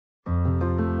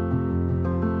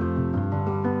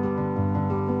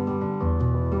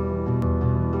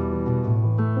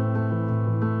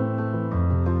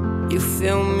You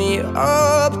fill me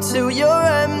up till you're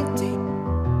empty.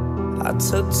 I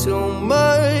took too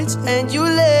much and you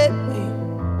let me.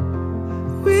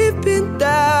 We've been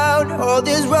down all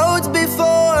these roads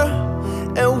before,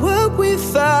 and what we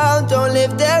found don't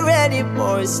live there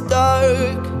anymore. It's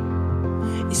dark,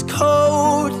 it's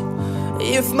cold.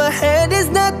 If my hand is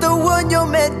not the one you're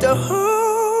meant to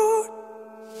hold,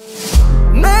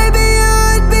 maybe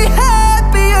you'd be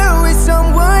happier with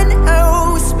someone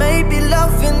else. Maybe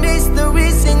loving is the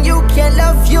reason you can't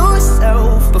love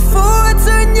yourself. Before I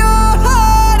turn your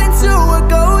heart into a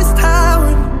ghost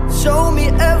town, show me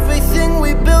everything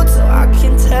we built so I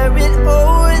can tear it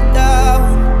all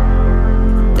down.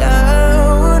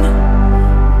 Down,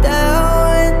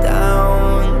 down,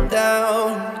 down, down.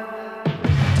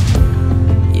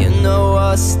 You know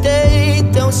I'll stay,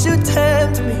 don't you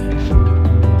tempt me,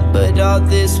 but all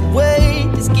this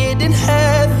weight is getting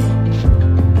heavy.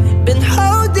 Been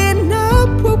holding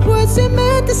up what wasn't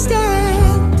meant to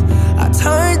stand. I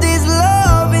turned this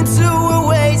love into a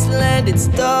wasteland. It's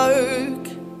dark,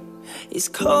 it's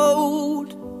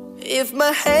cold. If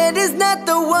my hand is not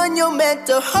the one you're meant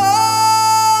to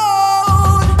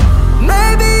hold,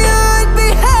 maybe you'd be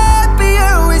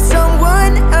happier with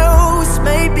someone else.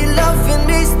 Maybe loving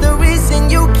is the reason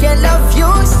you can't love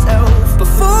yourself.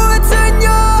 Before I turn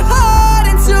your heart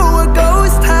into a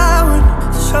ghost town,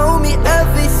 show me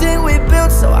everything we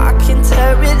built so I can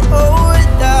tear it all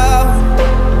down.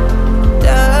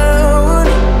 Down,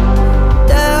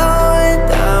 down,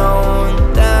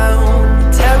 down,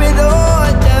 down. Tear it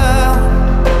all down.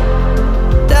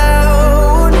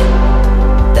 Down,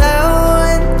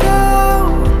 down, down,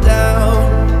 down.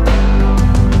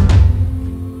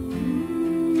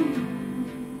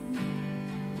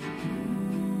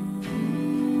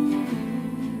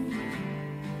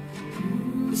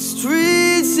 The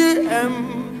streets are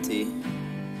empty,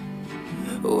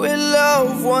 where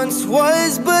love once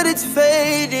was, but it's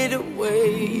faded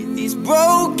away. These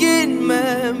broken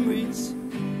memories,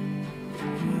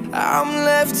 I'm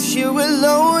left here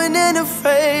alone and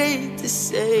afraid to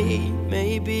say,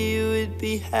 maybe you would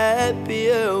be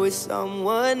happier with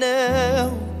someone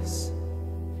else.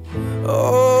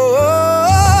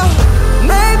 Oh,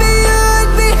 maybe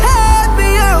you'd be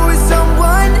happier with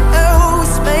someone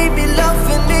else. Maybe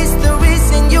loving is the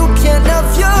reason you can't love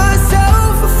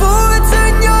yourself. Before I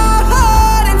turn your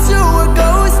heart into a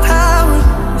ghost town,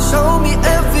 show me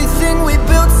everything we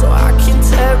built so I can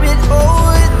tear it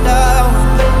all down.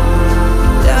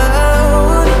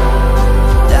 Down,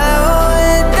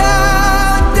 down,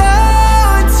 down,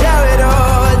 down. Tear it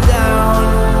all down.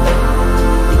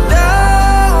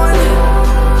 Down,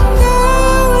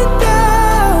 down,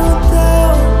 down,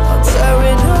 down. I'll tear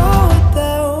it all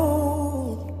down.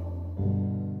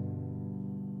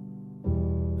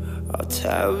 I'll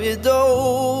tear it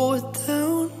all down.